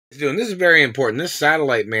doing, this is very important. This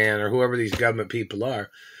satellite man or whoever these government people are,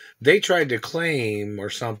 they tried to claim or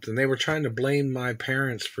something. They were trying to blame my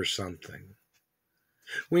parents for something.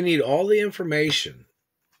 We need all the information,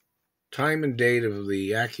 time and date of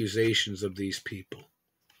the accusations of these people.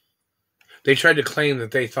 They tried to claim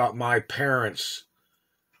that they thought my parents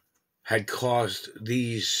had caused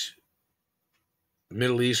these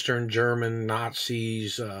Middle Eastern, German,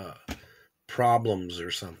 Nazis problems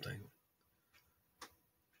or something.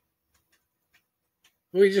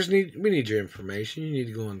 We need your information. You need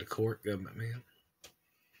to go into court, government man.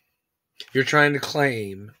 You're trying to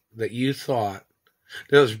claim that you thought,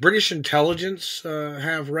 does British intelligence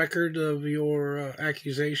have record of your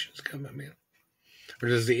accusations, government man? Or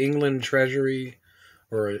does the England Treasury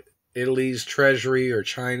or Italy's Treasury or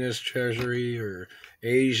China's Treasury or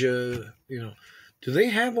Asia, do they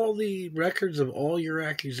have all the records of all your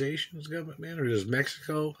accusations, government man? Or does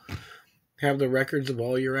Mexico have the records of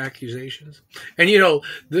all your accusations? And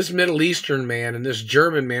this Middle Eastern man and this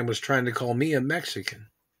German man was trying to call me a Mexican.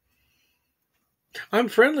 I'm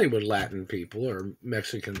friendly with Latin people or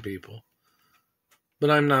Mexican people, but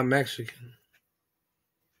I'm not Mexican.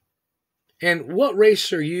 And what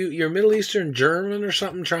race are you? You're Middle Eastern German or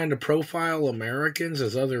something, trying to profile Americans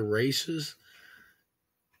as other races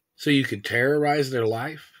so you could terrorize their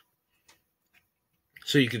life?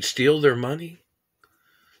 So you could steal their money?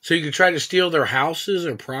 So you could try to steal their houses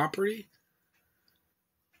or property?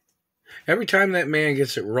 Every time that man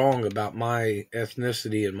gets it wrong about my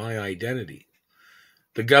ethnicity and my identity,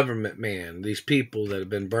 the government man, these people that have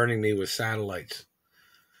been burning me with satellites,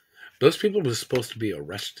 those people were supposed to be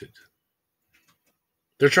arrested.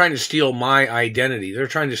 They're trying to steal my identity. They're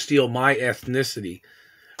trying to steal my ethnicity.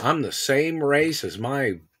 I'm the same race as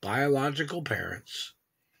my biological parents.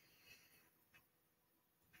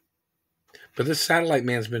 But this satellite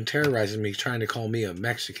man's been terrorizing me, trying to call me a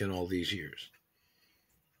Mexican all these years.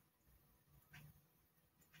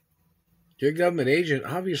 Your government agent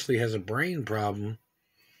obviously has a brain problem.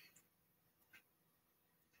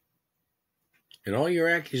 And all your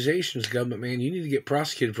accusations, government man, you need to get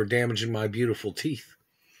prosecuted for damaging my beautiful teeth.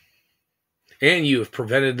 And you have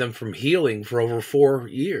prevented them from healing for over 4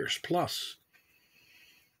 years plus.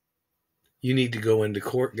 You need to go into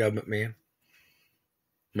court, government man.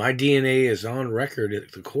 My DNA is on record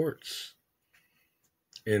at the courts.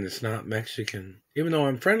 And it's not Mexican. Even though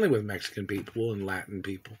I'm friendly with Mexican people and Latin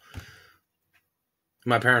people.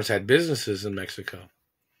 My parents had businesses in Mexico.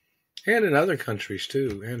 And in other countries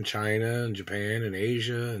too. And China and Japan and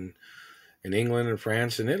Asia and England and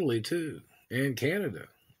France and Italy too. And Canada.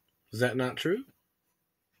 Is that not true?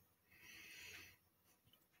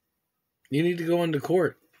 You need to go into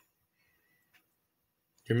court.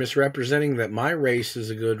 You're misrepresenting that my race is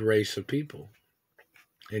a good race of people.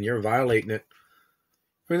 And you're violating it.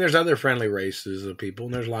 I mean, there's other friendly races of people.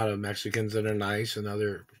 And there's a lot of Mexicans that are nice and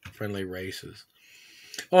other friendly races.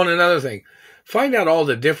 Oh, and another thing. Find out all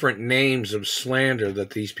the different names of slander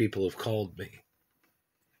that these people have called me.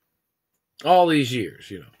 All these years,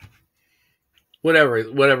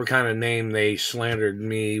 Whatever kind of name they slandered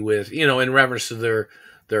me with, in reference to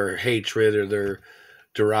their hatred or their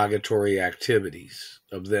derogatory activities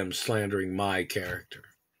of them slandering my character.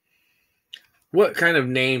 What kind of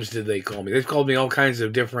names did they call me? They've called me all kinds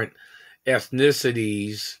of different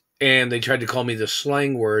ethnicities, and they tried to call me the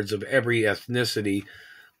slang words of every ethnicity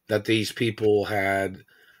that these people had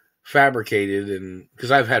fabricated, and because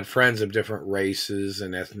I've had friends of different races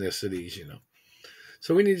and ethnicities,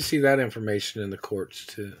 So we need to see that information in the courts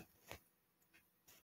too.